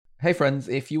Hey friends,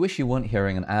 if you wish you weren't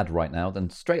hearing an ad right now, then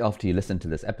straight after you listen to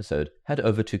this episode, head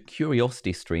over to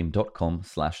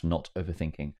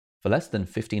curiositystream.com/notoverthinking. For less than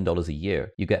 $15 a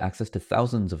year, you get access to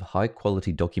thousands of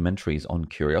high-quality documentaries on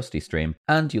CuriosityStream,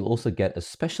 and you'll also get a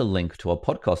special link to our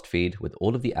podcast feed with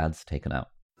all of the ads taken out.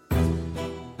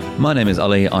 My name is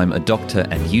Ali, I'm a doctor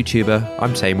and YouTuber.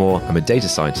 I'm Taimur, I'm a data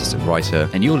scientist and writer,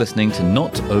 And you're listening to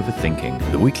Not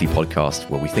Overthinking, the weekly podcast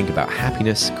where we think about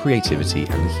happiness, creativity,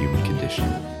 and the human condition.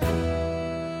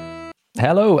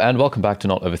 Hello and welcome back to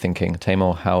Not Overthinking.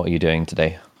 Taimur, how are you doing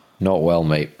today? Not well,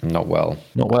 mate. Not well.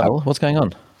 Not well? What's going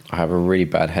on? I have a really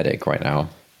bad headache right now,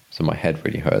 so my head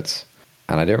really hurts.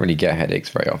 And I don't really get headaches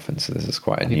very often, so this is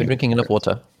quite a Have you been drinking enough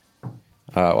water?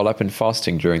 Well, I've been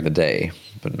fasting during the day,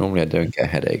 but normally I don't get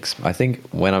headaches. I think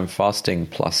when I'm fasting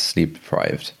plus sleep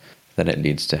deprived, then it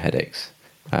leads to headaches.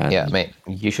 And Yeah, mate,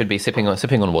 you should be sipping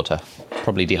on water.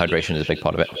 Probably dehydration is a big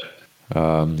part of it.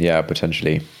 yeah,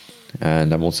 potentially.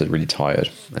 And I'm also really tired,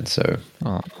 and so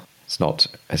it's not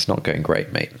going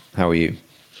great, mate. How are you?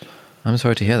 I'm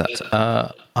sorry to hear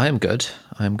that. I am good.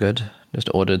 Just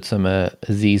ordered some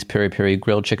Z's Piri Piri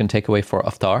grilled chicken takeaway for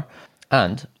iftar.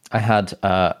 And I had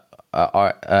our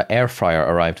air fryer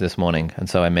arrived this morning, and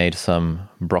so I made some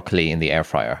broccoli in the air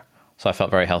fryer. So I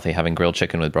felt very healthy having grilled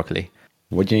chicken with broccoli.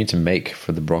 What do you need to make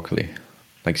for the broccoli?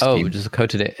 Like steam? Oh, just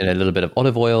coated it in a little bit of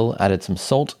olive oil, added some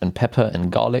salt and pepper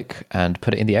and garlic, and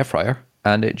put it in the air fryer.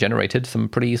 And it generated some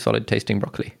pretty solid tasting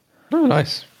broccoli. Oh,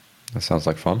 nice. That sounds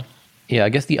like fun. Yeah, I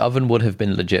guess the oven would have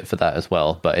been legit for that as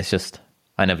well, but it's just,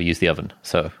 I never use the oven,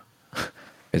 so.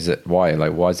 Is it, why?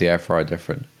 Like, why is the air fryer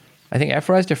different? I think air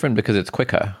fryer is different because it's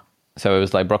quicker. So it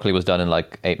was like broccoli was done in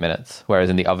like 8 minutes, whereas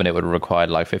in the oven it would have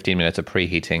required like 15 minutes of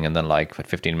preheating and then like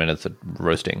 15 minutes of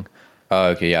roasting. Oh,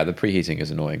 okay, yeah, the preheating is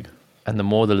annoying. And the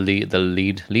more the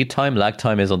lag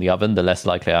time is on the oven, the less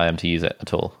likely I am to use it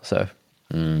at all. So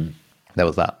there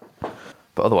was that.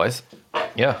 But otherwise,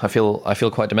 yeah, I feel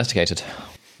quite domesticated.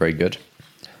 Very good.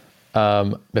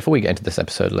 Before we get into this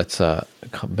episode, let's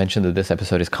mention that this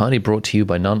episode is kindly brought to you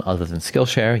by none other than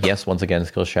Skillshare. Yes, once again,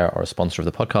 Skillshare are a sponsor of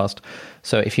the podcast.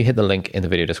 So if you hit the link in the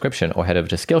video description or head over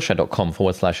to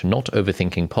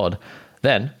skillshare.com/notoverthinkingpod,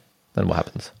 then what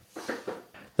happens?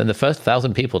 Then the first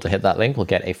 1,000 people to hit that link will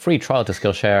get a free trial to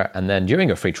Skillshare. And then during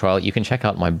a free trial, you can check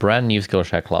out my brand new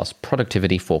Skillshare class,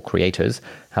 Productivity for Creators,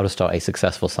 how to start a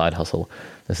successful side hustle.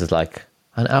 This is like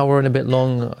an hour and a bit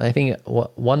long, I think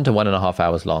 1 to 1.5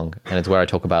 hours long. And it's where I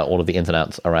talk about all of the ins and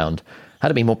outs around how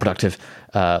to be more productive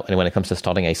when it comes to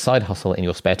starting a side hustle in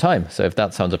your spare time. So if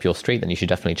that sounds up your street, then you should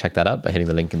definitely check that out by hitting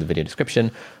the link in the video description.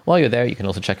 While you're there, you can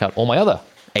also check out all my other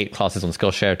 8 classes on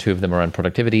Skillshare, 2 of them around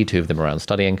productivity, 2 of them around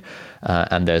studying,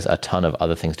 and there's a ton of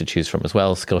other things to choose from as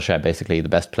well. Skillshare, basically the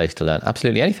best place to learn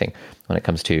absolutely anything when it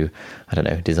comes to,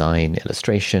 design,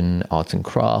 illustration, arts and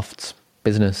crafts,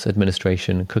 business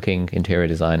administration, cooking, interior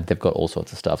design. They've got all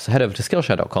sorts of stuff. So head over to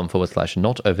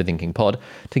skillshare.com/notoverthinkingpod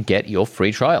to get your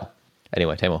free trial.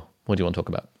 Anyway, Taimur, what do you want to talk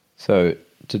about? So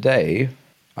today,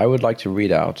 I would like to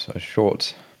read out a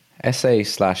short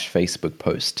essay/Facebook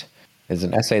post. It's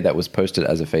an essay that was posted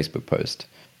as a Facebook post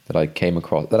that I came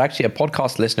across, that actually a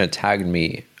podcast listener tagged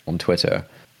me on Twitter.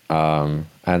 And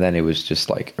then it was just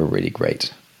like a really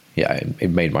great, it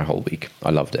made my whole week. I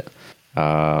loved it.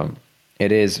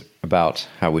 It is about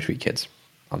how we treat kids,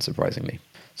 unsurprisingly.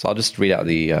 So I'll just read out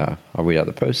the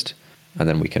post, and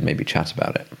then we can maybe chat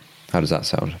about it. How does that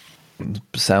sound?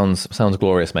 Sounds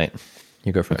glorious, mate.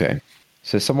 You go for it. Okay.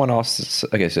 So someone asked, so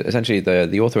essentially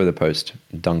the author of the post,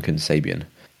 Duncan Sabian,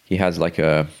 he has like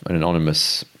an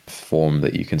anonymous form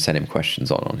that you can send him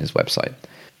questions on his website.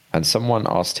 And someone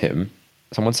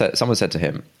said to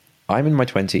him, I'm in my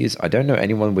 20s. I don't know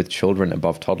anyone with children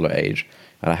above toddler age,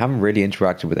 and I haven't really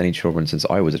interacted with any children since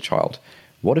I was a child.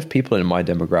 What if people in my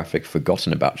demographic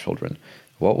forgotten about children?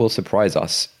 What will surprise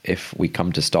us if we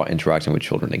come to start interacting with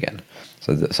children again?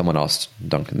 So someone asked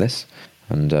Duncan this,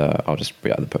 and I'll just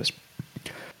read out the post.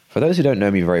 For those who don't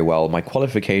know me very well, my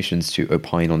qualifications to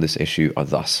opine on this issue are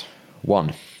thus.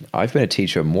 1. I've been a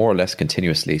teacher more or less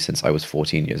continuously since I was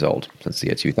 14 years old, since the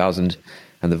year 2000,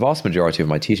 and the vast majority of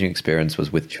my teaching experience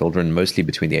was with children mostly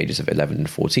between the ages of 11 and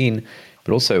 14,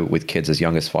 but also with kids as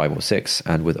young as 5 or 6,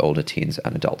 and with older teens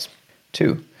and adults.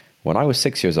 2. When I was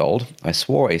 6 years old, I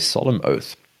swore a solemn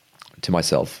oath to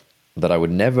myself that I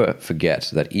would never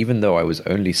forget that even though I was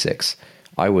only 6,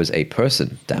 I was a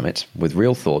person, damn it, with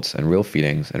real thoughts and real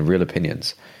feelings and real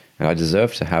opinions, and I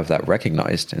deserve to have that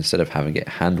recognized instead of having it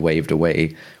hand-waved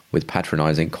away with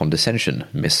patronizing condescension,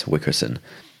 Miss Wickerson.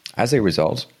 As a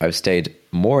result, I've stayed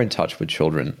more in touch with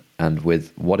children and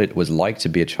with what it was like to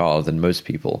be a child than most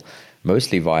people,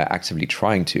 mostly via actively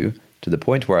trying to, to the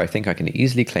point where I think I can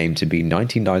easily claim to be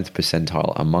 99th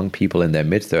percentile among people in their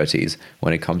mid-30s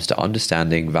when it comes to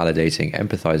understanding, validating,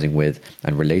 empathizing with,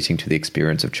 and relating to the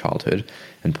experience of childhood,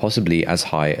 and possibly as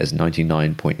high as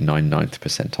 99.99th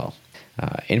percentile.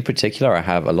 In particular, I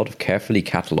have a lot of carefully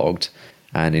catalogued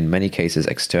and in many cases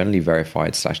externally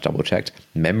verified / double-checked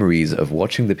memories of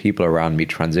watching the people around me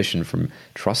transition from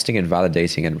trusting and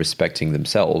validating and respecting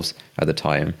themselves at the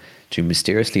time to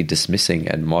mysteriously dismissing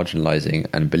and marginalizing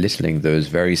and belittling those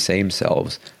very same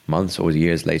selves months or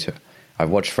years later. I've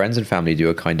watched friends and family do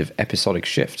a kind of episodic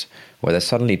shift where they're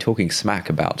suddenly talking smack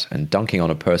about and dunking on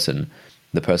a person,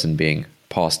 the person being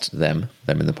past them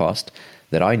in the past,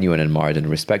 that I knew and admired and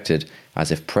respected,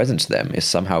 as if present to them is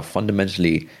somehow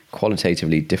fundamentally,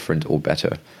 qualitatively different or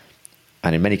better.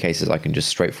 And in many cases, I can just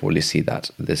straightforwardly see that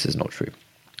this is not true.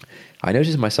 I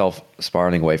noticed myself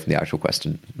spiraling away from the actual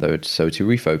question, though, so to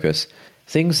refocus,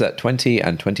 things that 20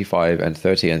 and 25 and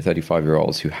 30 and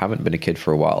 35-year-olds who haven't been a kid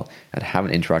for a while and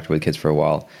haven't interacted with kids for a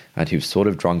while and who've sort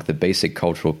of drunk the basic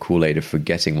cultural Kool-Aid of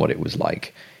forgetting what it was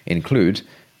like include,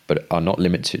 but are not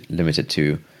limited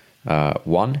to,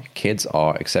 1, kids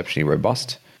are exceptionally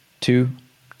robust. 2,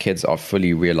 kids are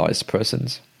fully realized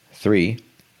persons. 3,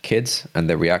 kids and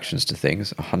their reactions to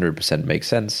things 100% make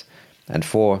sense. And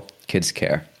 4, kids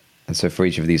care. And so for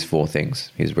each of these 4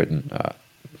 things, he's written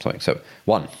something. So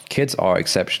 1, kids are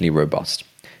exceptionally robust.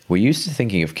 We're used to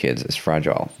thinking of kids as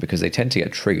fragile because they tend to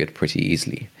get triggered pretty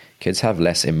easily. Kids have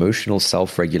less emotional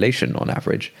self-regulation on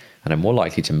average and are more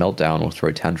likely to melt down or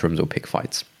throw tantrums or pick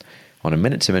fights. On a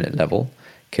minute-to-minute level,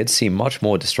 kids seem much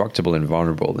more destructible and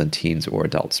vulnerable than teens or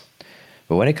adults.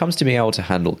 But when it comes to being able to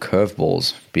handle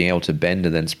curveballs, being able to bend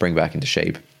and then spring back into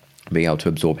shape, being able to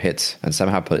absorb hits and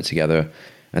somehow put it together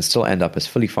and still end up as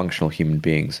fully functional human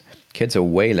beings, kids are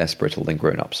way less brittle than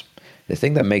grown-ups. The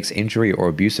thing that makes injury or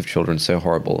abuse of children so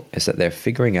horrible is that they're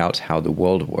figuring out how the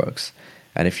world works.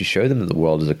 And if you show them that the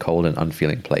world is a cold and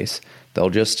unfeeling place, they'll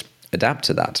just adapt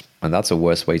to that. And that's a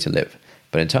worse way to live.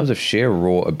 But in terms of sheer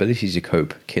raw ability to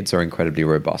cope, kids are incredibly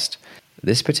robust.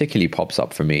 This particularly pops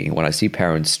up for me when I see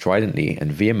parents stridently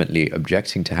and vehemently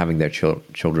objecting to having their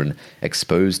children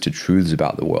exposed to truths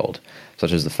about the world,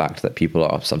 such as the fact that people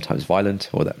are sometimes violent,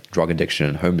 or that drug addiction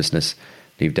and homelessness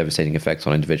leave devastating effects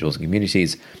on individuals and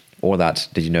communities, or that,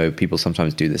 did you know, people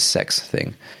sometimes do this sex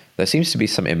thing. There seems to be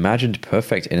some imagined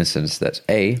perfect innocence that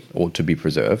A, ought to be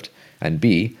preserved, and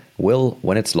B, will,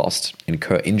 when it's lost,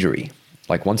 incur injury.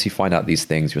 Like once you find out these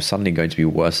things, you're suddenly going to be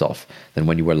worse off than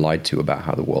when you were lied to about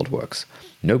how the world works.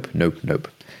 Nope, nope, nope.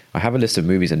 I have a list of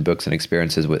movies and books and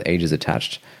experiences with ages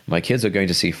attached. My kids are going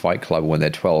to see Fight Club when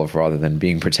they're 12 rather than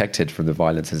being protected from the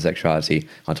violence and sexuality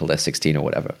until they're 16 or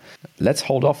whatever. Let's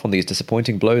hold off on these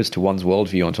disappointing blows to one's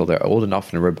worldview until they're old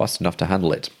enough and robust enough to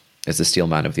handle it, is the steel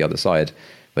man of the other side.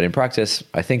 But in practice,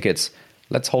 I think it's,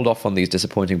 let's hold off on these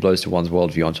disappointing blows to one's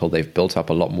worldview until they've built up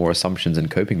a lot more assumptions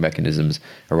and coping mechanisms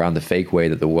around the fake way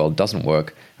that the world doesn't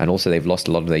work, and also they've lost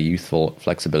a lot of their youthful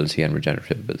flexibility and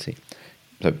regenerative ability.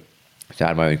 So, to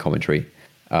add my own commentary,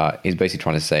 he's basically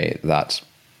trying to say that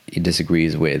he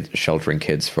disagrees with sheltering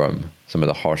kids from some of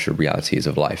the harsher realities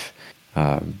of life,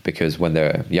 because when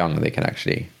they're young, they can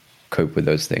actually cope with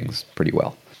those things pretty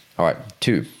well. All right,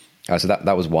 2. So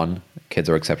that was 1. Kids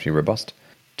are exceptionally robust.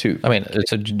 2. I mean,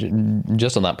 so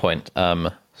just on that point,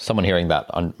 someone hearing that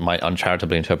might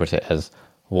uncharitably interpret it as,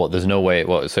 well, there's no way.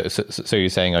 Well, so you're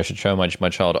saying I should show my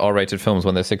child R-rated films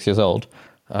when they're 6 years old?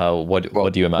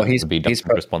 What do you imagine would be Doug's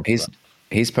response to that?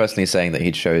 He's personally saying that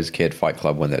he'd show his kid Fight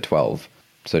Club when they're 12.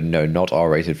 So no, not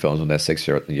R-rated films when they're 6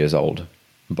 years old,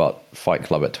 but Fight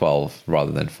Club at 12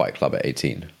 rather than Fight Club at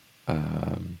 18.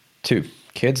 2.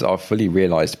 Kids are fully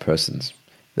realized persons.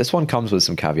 This one comes with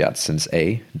some caveats since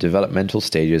A, developmental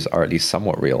stages are at least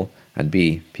somewhat real, and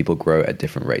B, people grow at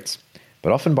different rates.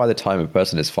 But often by the time a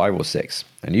person is 5 or 6,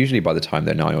 and usually by the time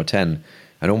they're 9 or 10,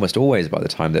 and almost always by the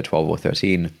time they're 12 or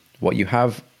 13, what you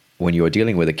have when you are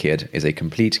dealing with a kid is a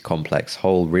complete, complex,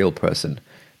 whole, real person,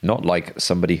 not like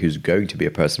somebody who's going to be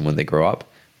a person when they grow up,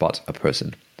 but a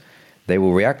person. They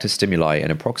will react to stimuli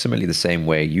in approximately the same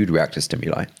way you'd react to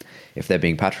stimuli. If they're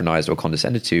being patronized or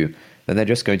condescended to, then they're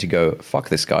just going to go, fuck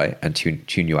this guy, and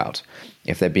tune you out.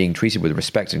 If they're being treated with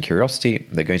respect and curiosity,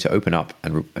 they're going to open up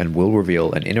and will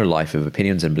reveal an inner life of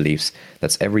opinions and beliefs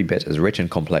that's every bit as rich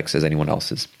and complex as anyone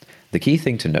else's. The key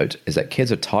thing to note is that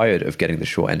kids are tired of getting the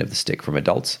short end of the stick from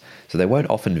adults, so they won't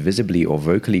often visibly or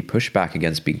vocally push back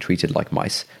against being treated like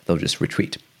mice. They'll just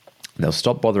retreat. They'll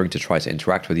stop bothering to try to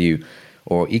interact with you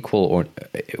on equal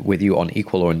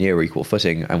or near equal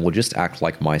footing, and will just act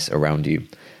like mice around you.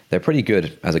 They're pretty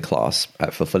good as a class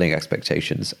at fulfilling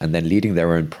expectations and then leading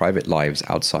their own private lives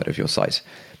outside of your sight.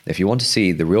 If you want to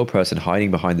see the real person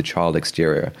hiding behind the child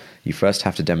exterior, you first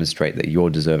have to demonstrate that you're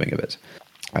deserving of it.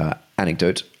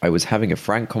 Anecdote, I was having a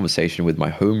frank conversation with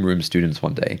my homeroom students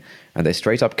one day, and they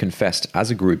straight up confessed as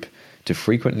a group to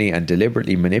frequently and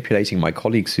deliberately manipulating my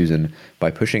colleague Susan by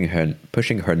pushing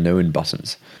her known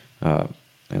buttons. And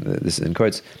this is in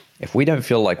quotes. If we don't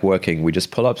feel like working, we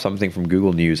just pull up something from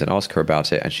Google News and ask her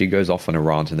about it, and she goes off on a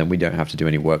rant, and then we don't have to do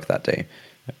any work that day.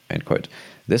 End quote.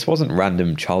 This wasn't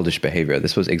random childish behavior.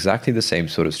 This was exactly the same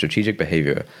sort of strategic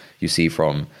behavior you see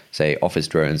from, say, office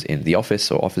drones in The Office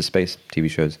or Office Space TV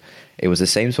shows. It was the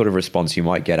same sort of response you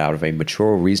might get out of a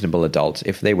mature, reasonable adult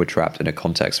if they were trapped in a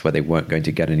context where they weren't going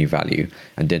to get any value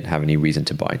and didn't have any reason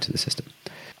to buy into the system.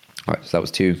 All right, so that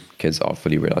was 2. Kids are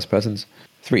fully realized persons.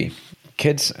 3.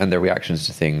 Kids and their reactions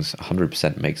to things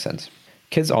 100% make sense.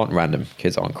 Kids aren't random.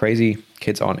 Kids aren't crazy.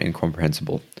 Kids aren't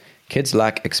incomprehensible. Kids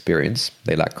lack experience.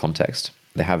 They lack context.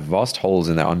 They have vast holes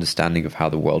in their understanding of how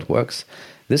the world works.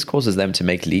 This causes them to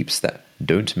make leaps that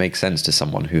don't make sense to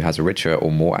someone who has richer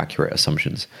or more accurate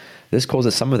assumptions. This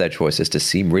causes some of their choices to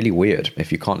seem really weird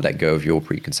if you can't let go of your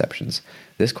preconceptions.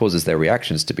 This causes their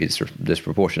reactions to be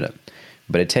disproportionate.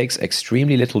 But it takes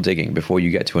extremely little digging before you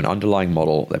get to an underlying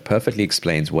model that perfectly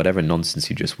explains whatever nonsense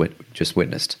you just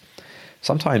witnessed.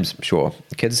 Sometimes, sure,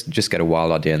 kids just get a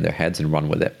wild idea in their heads and run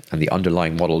with it, and the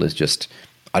underlying model is just,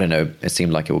 I don't know, it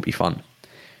seemed like it would be fun.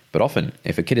 But often,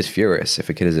 if a kid is furious, if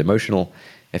a kid is emotional,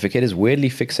 if a kid is weirdly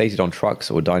fixated on trucks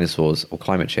or dinosaurs or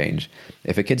climate change,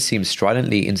 if a kid seems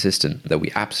stridently insistent that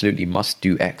we absolutely must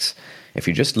do X, if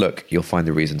you just look, you'll find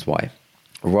the reasons why.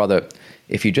 Or rather,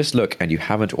 if you just look and you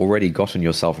haven't already gotten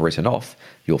yourself written off,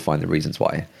 you'll find the reasons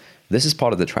why. This is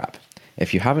part of the trap.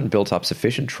 If you haven't built up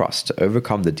sufficient trust to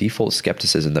overcome the default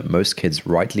skepticism that most kids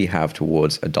rightly have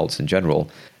towards adults in general,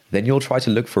 then you'll try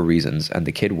to look for reasons and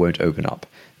the kid won't open up,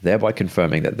 thereby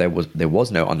confirming that there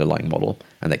was no underlying model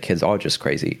and that kids are just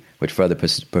crazy, which further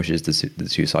pushes the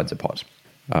two sides apart.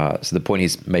 So the point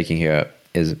he's making here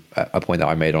is a point that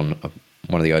I made on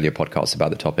one of the earlier podcasts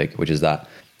about the topic, which is that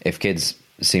if kids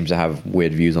seem to have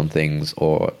weird views on things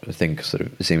or think sort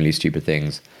of seemingly stupid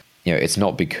things, it's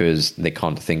not because they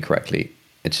can't think correctly.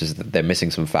 It's just that they're missing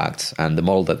some facts, and the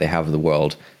model that they have of the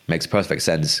world makes perfect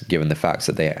sense given the facts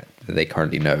that they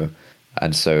currently know.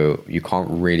 And so you can't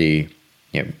really,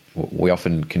 we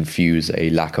often confuse a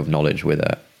lack of knowledge with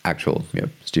a actual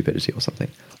stupidity or something.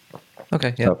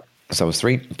 Okay, yeah. So that was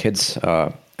 3. Kids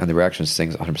and the reactions to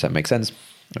things 100% make sense.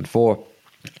 And 4,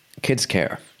 kids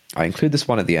care. I include this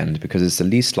one at the end because it's the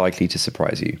least likely to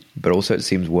surprise you, but also it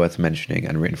seems worth mentioning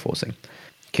and reinforcing.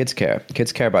 Kids care.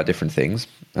 Kids care about different things,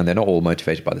 and they're not all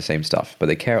motivated by the same stuff, but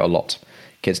they care a lot.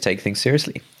 Kids take things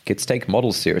seriously. Kids take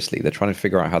models seriously. They're trying to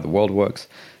figure out how the world works,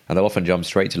 and they'll often jump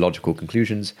straight to logical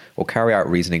conclusions or carry out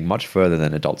reasoning much further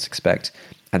than adults expect,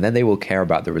 and then they will care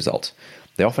about the result.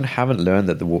 They often haven't learned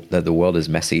that the world is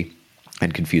messy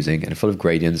and confusing and full of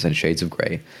gradients and shades of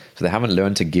grey, so they haven't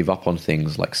learned to give up on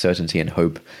things like certainty and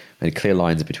hope and clear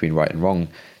lines between right and wrong.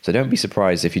 So don't be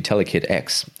surprised if you tell a kid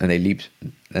X and they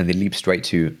leap straight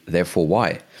to therefore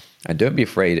Y. And don't be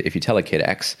afraid if you tell a kid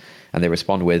X and they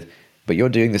respond with, but you're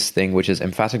doing this thing which is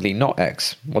emphatically not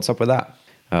X. What's up with that?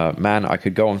 Man, I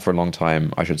could go on for a long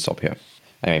time. I should stop here.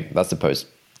 Anyway, that's the post.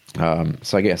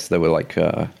 So I guess there were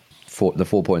the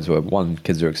 4 points were: 1,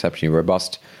 kids are exceptionally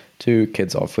robust. 2,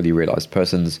 kids are fully realized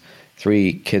persons.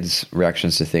 3, kids'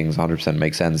 reactions to things 100%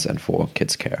 make sense. And 4,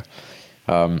 kids care.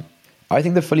 I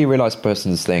think the fully realized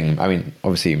persons thing, I mean,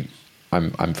 obviously,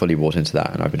 I'm fully bought into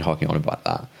that, and I've been harking on about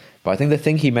that. But I think the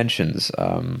thing he mentions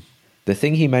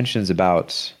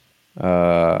about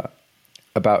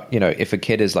if a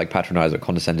kid is like patronized or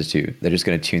condescended to, they're just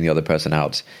going to tune the other person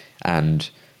out, and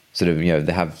sort of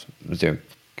they have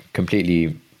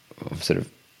completely sort of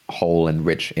whole and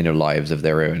rich inner lives of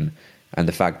their own, and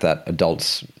the fact that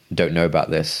adults don't know about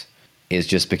this is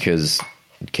just because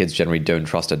kids generally don't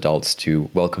trust adults to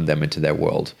welcome them into their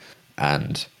world,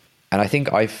 and I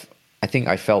think I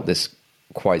felt this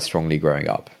quite strongly growing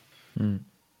up.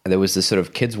 There was this sort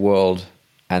of kids world,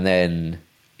 and then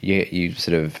you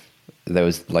sort of, there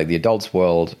was like the adults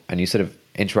world, and you sort of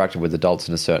interacted with adults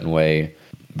in a certain way,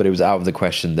 but it was out of the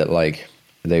question that like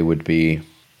they would be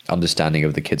understanding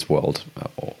of the kids world.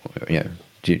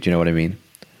 Do you know what I mean?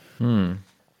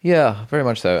 Yeah, very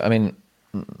much so. I mean,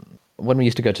 when we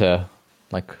used to go to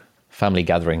like family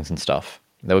gatherings and stuff,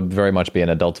 there would very much be an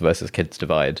adults versus kids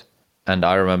divide. And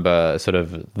I remember sort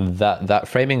of that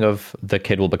framing of the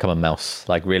kid will become a mouse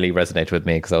like really resonated with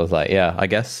me, because I was like, yeah, I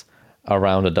guess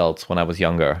around adults when I was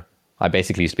younger, I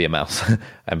basically used to be a mouse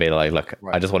and be like, look,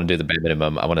 right, I just want to do the bare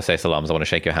minimum. I want to say salams. I want to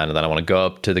shake your hand. And then I want to go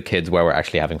up to the kids where we're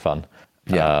actually having fun.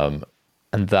 Yeah.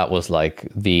 and that was like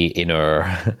the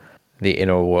inner the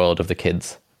inner world of the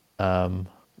kids. But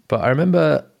I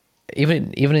remember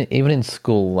even in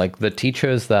school, like the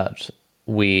teachers that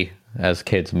we as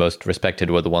kids most respected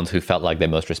were the ones who felt like they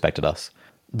most respected us,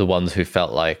 the ones who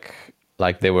felt like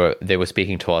they were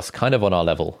speaking to us kind of on our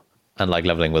level and like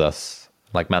leveling with us,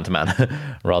 like man to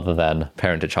man, rather than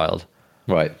parent to child.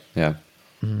 Right. Yeah.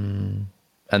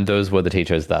 And those were the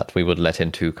teachers that we would let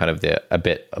into kind of a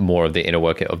bit more of the inner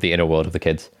world of the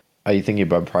kids. Are you thinking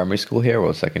about primary school here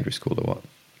or secondary school or what?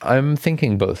 I'm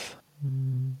thinking both.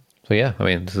 So yeah, I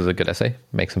mean, this is a good essay.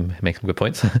 Make some good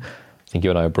points. I think you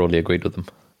and I broadly agreed with them.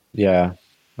 Yeah.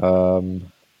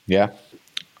 Yeah.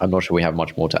 I'm not sure we have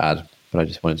much more to add, but I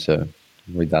just wanted to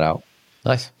read that out.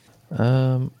 Nice.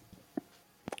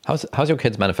 How's your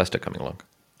kids' manifesto coming along?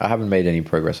 I haven't made any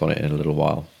progress on it in a little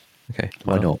while. Okay.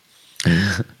 Why not?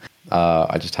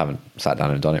 I just haven't sat down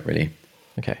and done it really.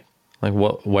 Okay. Like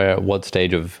what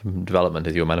stage of development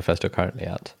is your manifesto currently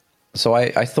at? So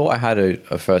I thought I had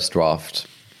a first draft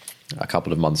a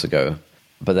couple of months ago,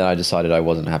 but then I decided I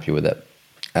wasn't happy with it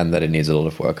and that it needs a lot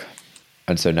of work.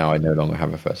 And so now I no longer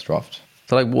have a first draft.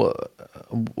 So like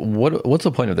what's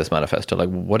the point of this manifesto? Like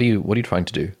what are you trying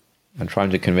to do? I'm trying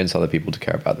to convince other people to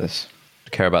care about this.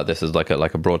 Care about this as like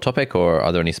a broad topic, or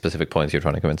are there any specific points you're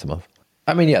trying to convince them of?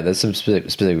 I mean, yeah, there's some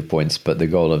specific points, but the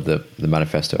goal of the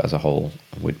manifesto as a whole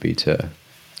would be to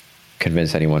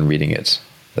convince anyone reading it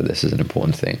that this is an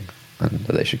important thing and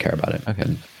that they should care about it.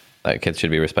 Okay. Like kids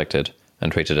should be respected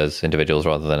and treated as individuals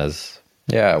rather than as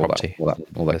property.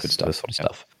 all that good stuff. This sort of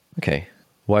stuff. Okay.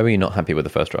 Why were you not happy with the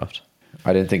first draft?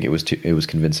 I didn't think it was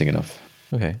convincing enough.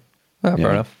 Okay. Well,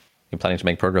 fair enough. You planning to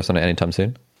make progress on it anytime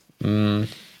soon?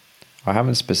 I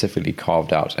haven't specifically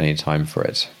carved out any time for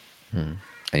it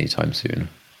anytime soon.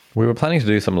 We were planning to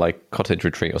do some like cottage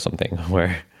retreat or something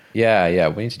where... Yeah,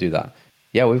 we need to do that.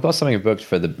 Yeah, we've got something booked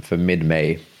for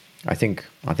mid-May. I think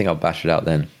I'll bash it out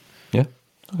then. Yeah.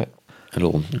 Okay. A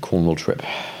little Cornwall trip.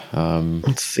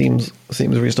 It seems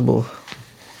reasonable.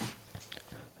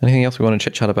 Anything else we want to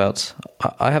chit chat about?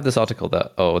 I have this article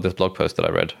this blog post that I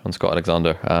read on Scott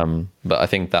Alexander, but I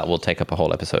think that will take up a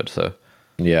whole episode. So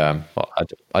yeah, well,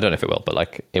 I don't know if it will, but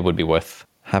like it would be worth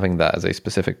having that as a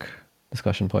specific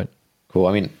discussion point. Cool.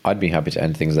 I mean, I'd be happy to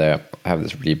end things there. I have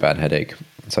this really bad headache,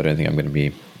 so I don't think I'm going to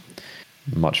be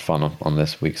much fun on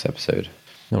this week's episode.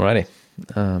 Alrighty.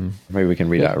 Maybe we can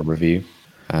read out a review.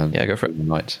 And go for it.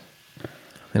 Might.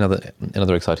 In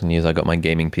other exciting news, I got my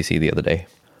gaming PC the other day.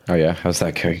 Oh yeah, how's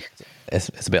that going? It's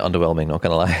a bit underwhelming, not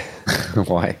gonna lie.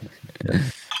 Why?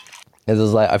 It's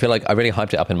just like I feel like I really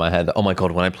hyped it up in my head that, oh my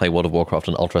god, when I play World of Warcraft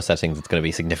on ultra settings, it's going to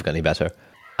be significantly better,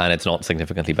 and it's not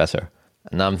significantly better.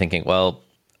 And now I'm thinking, well,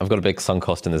 I've got a big sunk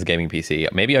cost in this gaming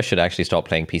PC. Maybe I should actually start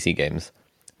playing PC games.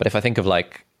 But if I think of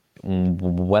like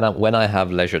when I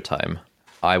have leisure time,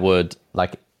 I would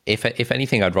like if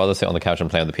anything, I'd rather sit on the couch and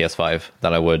play on the PS5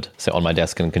 than I would sit on my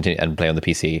desk and continue and play on the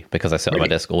PC because I sit on my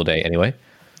desk all day anyway.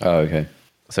 Oh, okay.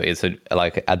 So it's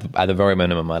like at the very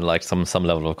minimum, I'd like some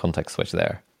level of context switch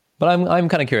there. But I'm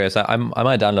kind of curious. I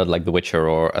might download like The Witcher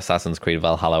or Assassin's Creed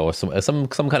Valhalla or some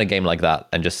kind of game like that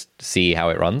and just see how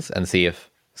it runs and see if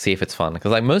it's fun.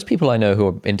 Because like most people I know who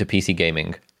are into PC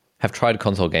gaming have tried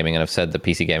console gaming and have said that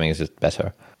PC gaming is just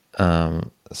better.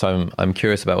 So I'm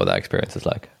curious about what that experience is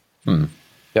like.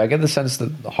 Yeah, I get the sense that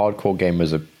hardcore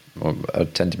gamers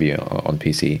tend to be on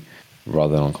PC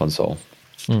rather than on console.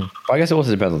 But I guess it also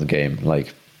depends on the game.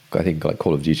 Like I think like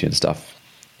Call of Duty and stuff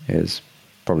is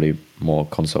probably more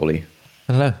console-y.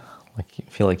 I don't know. Like I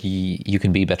feel like you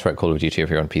can be better at Call of Duty if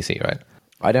you're on PC, right?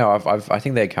 I know. I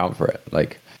think they account for it.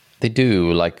 Like they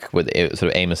do, like with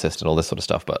sort of aim assist and all this sort of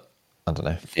stuff. But I don't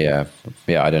know. Yeah.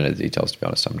 I don't know the details, to be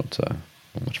honest. I'm not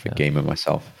much of a gamer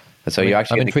myself. And so you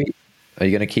actually are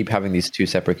you going to keep having these two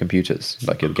separate computers,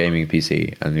 like your gaming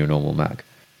PC and your normal Mac?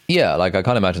 Yeah, like I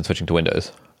can't imagine switching to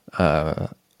Windows. I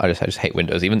just hate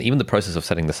Windows. Even the process of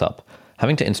setting this up,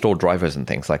 having to install drivers and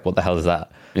things, like what the hell is that?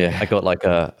 Yeah, I got like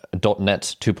a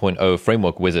 .NET 2.0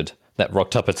 framework wizard that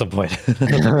rocked up at some point.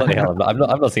 Bloody hell, I've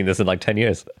not seen this in like 10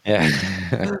 years. Yeah,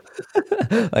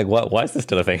 like why is this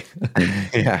still a thing?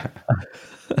 Yeah.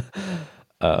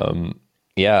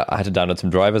 Yeah, I had to download some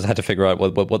drivers. I had to figure out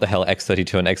what the hell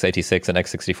x32 and x86 and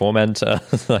x64 meant.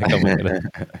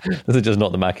 Like, this is just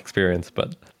not the Mac experience,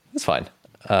 but it's fine.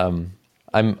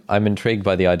 I'm intrigued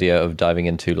by the idea of diving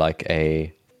into like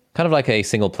a kind of like a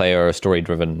single player or story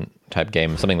driven type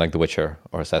game, something like The Witcher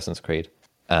or Assassin's Creed,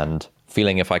 and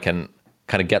feeling if I can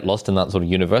kind of get lost in that sort of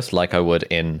universe like I would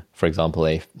in, for example,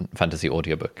 a fantasy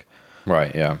audiobook.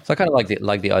 Right, yeah. So I kind of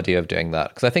like the idea of doing that,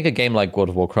 because I think a game like World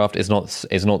of Warcraft is not so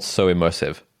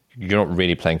immersive. You're not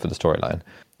really playing for the storyline.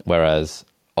 Whereas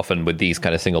often with these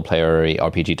kind of single player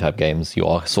RPG type games, you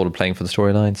are sort of playing for the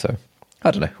storyline. So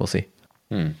I don't know. We'll see.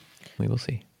 We will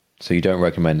see. So you don't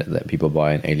recommend that people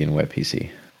buy an Alienware PC?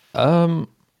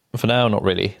 For now, not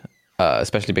really.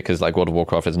 Especially because like World of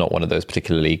Warcraft is not one of those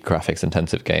particularly graphics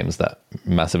intensive games that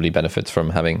massively benefits from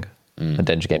having a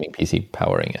Denge gaming PC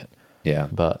powering it. Yeah.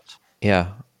 But yeah,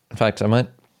 in fact, I might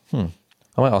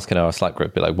ask in our Slack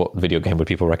group, be like, what video game would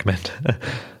people recommend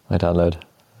I download?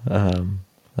 And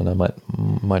I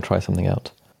might try something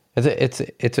out. It's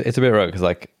a bit rogue because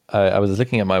like I was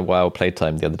looking at my WoW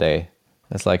playtime the other day.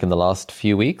 It's like in the last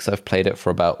few weeks, I've played it for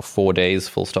about 4 days,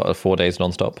 4 days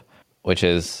nonstop, which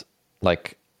is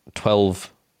like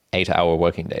 12 8-hour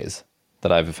working days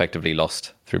that I've effectively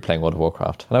lost through playing World of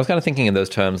Warcraft. And I was kind of thinking in those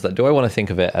terms that do I want to think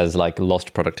of it as like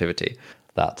lost productivity?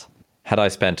 That had I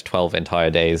spent 12 entire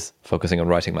days focusing on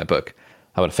writing my book,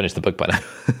 I would have finished the book by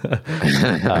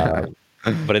now.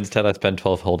 But instead I spent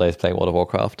 12 whole days playing World of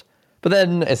Warcraft. But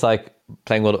then it's like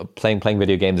playing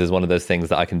video games is one of those things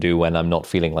that I can do when I'm not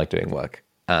feeling like doing work.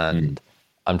 And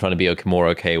I'm trying to be more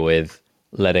okay with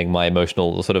letting my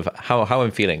emotional sort of how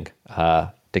I'm feeling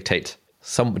dictate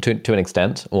to an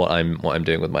extent what I'm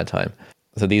doing with my time.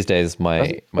 So these days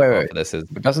my goal for this is.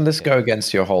 But doesn't this go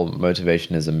against your whole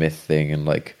motivation is a myth thing and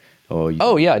like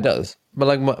Oh yeah, it does. But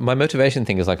like my motivation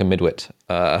thing is like a midwit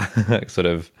sort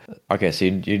of. Okay, so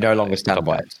you no longer stand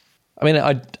by it. I mean,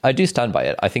 I do stand by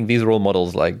it. I think these are all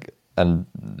models like, and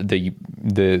the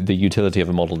utility of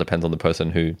a model depends on the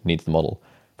person who needs the model.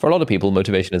 For a lot of people,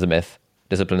 motivation is a myth.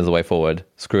 Discipline is the way forward.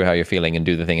 Screw how you're feeling and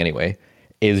do the thing anyway.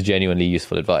 Is genuinely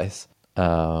useful advice.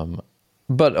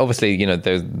 But obviously, you know,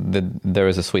 there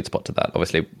is a sweet spot to that.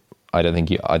 Obviously, I don't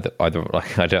think you either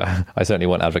like I certainly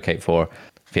won't advocate for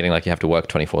feeling like you have to work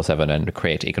 24/7 and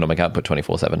create economic output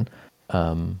 24/7.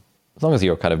 As long as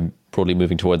you're kind of broadly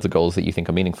moving towards the goals that you think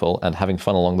are meaningful and having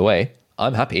fun along the way,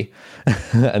 I'm happy.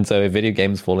 And so if video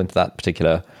games fall into that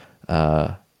particular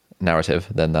narrative,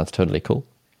 then that's totally cool.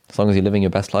 As long as you're living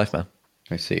your best life, man.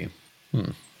 I see.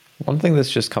 One thing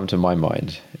that's just come to my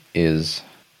mind is,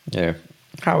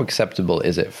 how acceptable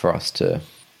is it for us to,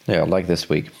 like this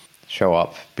week, show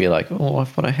up, be like, oh,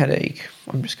 I've got a headache.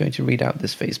 I'm just going to read out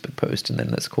this Facebook post and then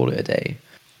let's call it a day.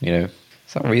 Is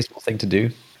that a reasonable thing to do?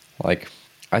 Like,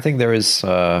 I think there is,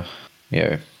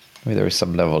 maybe there is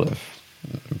some level of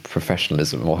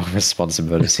professionalism or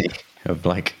responsibility of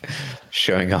like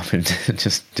showing up and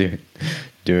just doing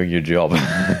your job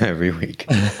every week.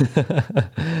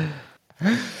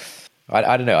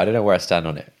 I don't know. I don't know where I stand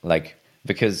on it. Like,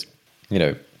 because,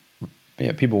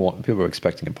 people are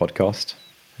expecting a podcast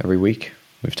every week.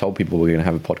 We've told people we're going to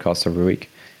have a podcast every week.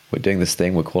 We're doing this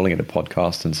thing. We're calling it a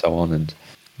podcast and so on. And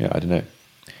I don't know.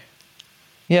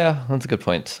 Yeah, that's a good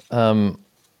point. I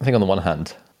think on the one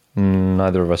hand,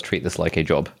 neither of us treat this like a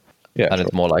job. Yeah, and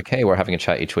it's more like, hey, we're having a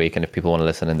chat each week, and if people want to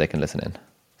listen in, they can listen in.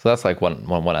 So that's like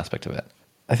one aspect of it.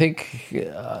 I think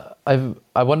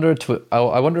I wonder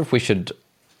if we should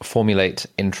formulate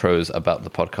intros about the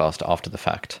podcast after the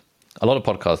fact. A lot of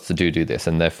podcasts do this,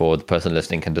 and therefore the person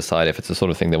listening can decide if it's the sort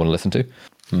of thing they want to listen to.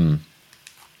 So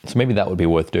maybe that would be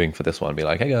worth doing for this one. Be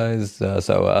like, hey guys, this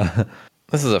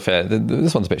is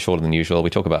this one's a bit shorter than usual. We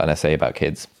talk about an essay about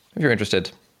kids. If you're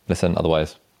interested, listen.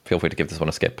 Otherwise, feel free to give this one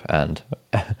a skip and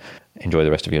enjoy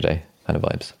the rest of your day kind of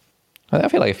vibes. I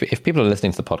feel like if people are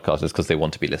listening to the podcast, it's because they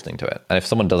want to be listening to it. And if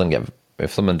someone doesn't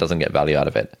get value out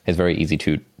of it, it's very easy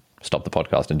to stop the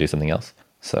podcast and do something else.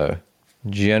 So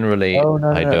generally,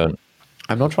 I don't.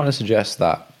 I'm not trying to suggest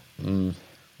that.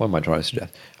 What am I trying to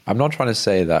suggest? I'm not trying to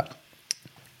say that,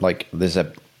 like,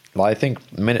 I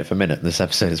think minute for minute, this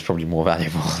episode is probably more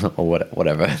valuable or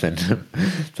whatever than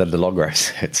the longer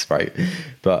episodes, right?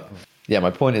 But yeah,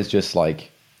 my point is just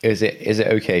like, is it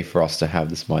okay for us to have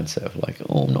this mindset of like,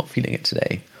 oh, I'm not feeling it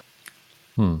today?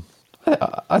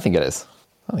 I think it is.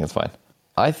 I think it's fine.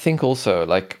 I think also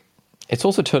like it's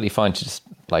also totally fine to just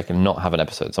like not have an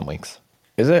episode some weeks.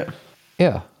 Is it?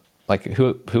 Yeah. Like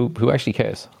who actually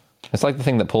cares? It's like the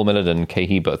thing that Paul Millard and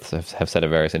Kay both have said at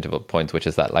various interval points, which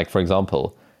is that, like, for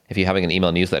example, if you're having an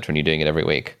email newsletter and you're doing it every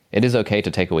week, it is okay to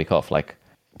take a week off. Like,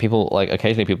 people, like,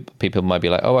 occasionally people might be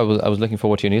like, oh, I was looking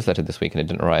forward to your newsletter this week and it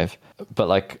didn't arrive. But,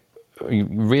 like,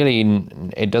 really,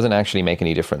 it doesn't actually make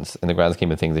any difference in the grand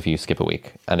scheme of things if you skip a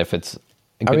week. And if it's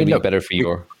going to be better for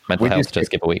your mental health to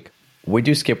skip a week. We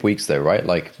do skip weeks, though, right?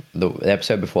 Like, the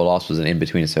episode before last was an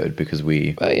in-between episode because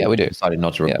we we do. decided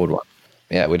not to record one.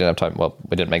 Yeah, we didn't have time. Well,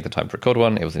 we didn't make the time to record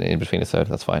one. It was an in-between episode.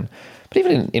 That's fine. But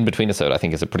even an in-between episode, I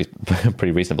think is a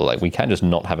pretty reasonable. Like, we can just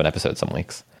not have an episode some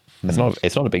weeks. It's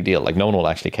not a big deal. Like, no one will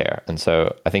actually care. And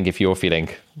so I think if you're feeling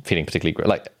particularly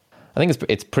like, I think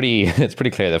it's pretty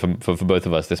clear that for both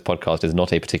of us, this podcast is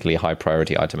not a particularly high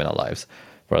priority item in our lives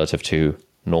relative to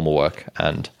normal work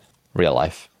and real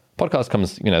life. Podcast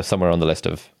comes, somewhere on the list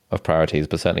of priorities,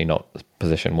 but certainly not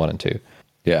position 1 and 2.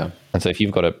 Yeah. And so if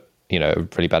you've got a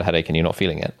really bad headache and you're not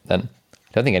feeling it, then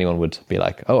I don't think anyone would be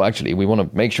like, oh, actually, we want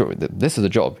to make sure that this is a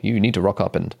job. You need to rock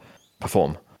up and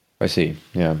perform. I see.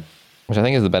 Yeah. Which I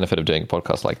think is the benefit of doing a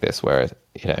podcast like this, where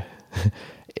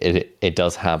it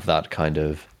does have that kind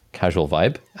of casual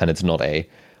vibe, and it's not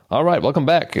all right, welcome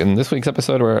back in this week's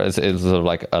episode, where it's sort of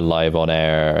like a live on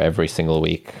air every single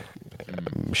week,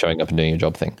 showing up and doing your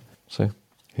job thing. So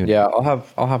yeah, I'll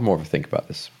have more of a think about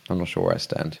this. I'm not sure where I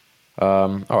stand.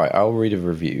 All right, I'll read a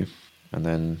review and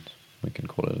then we can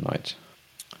call it a night.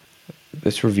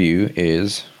 This review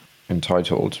is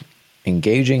entitled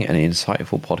Engaging and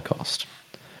Insightful Podcast.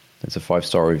 It's a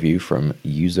 5-star review from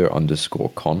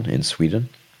user_con in Sweden.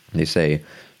 They say,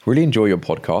 really enjoy your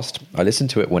podcast. I listen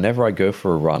to it whenever I go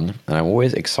for a run, and I'm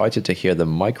always excited to hear the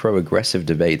microaggressive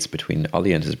debates between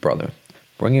Ali and his brother.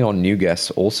 Bringing on new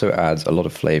guests also adds a lot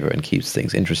of flavor and keeps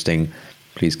things interesting.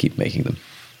 Please keep making them.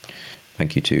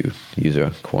 Thank you to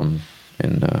user Kwon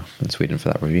in Sweden for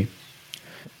that review.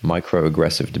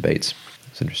 Microaggressive debates.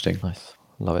 It's interesting. Nice.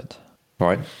 Love it. All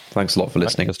right. Thanks a lot for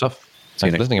listening. Good stuff.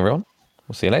 Thanks for listening, everyone.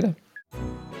 We'll see you later.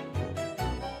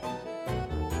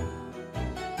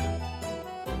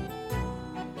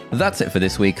 That's it for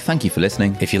this week. Thank you for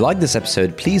listening. If you like this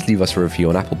episode, please leave us a review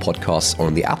on Apple Podcasts or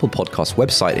on the Apple Podcasts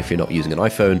website if you're not using an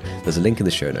iPhone. There's a link in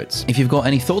the show notes. If you've got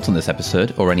any thoughts on this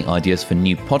episode or any ideas for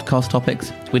new podcast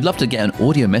topics, we'd love to get an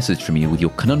audio message from you with your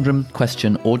conundrum,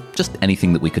 question, or just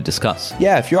anything that we could discuss.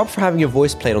 Yeah, if you're up for having your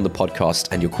voice played on the podcast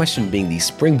and your question being the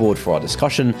springboard for our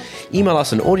discussion, email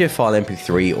us an audio file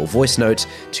MP3 or voice note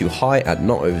to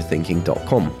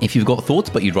hi@notoverthinking.com. If you've got thoughts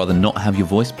but you'd rather not have your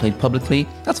voice played publicly,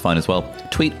 that's fine as well.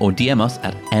 Tweet or DM us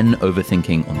at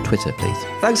NOverthinking on Twitter, please.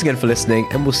 Thanks again for listening,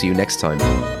 and we'll see you next time.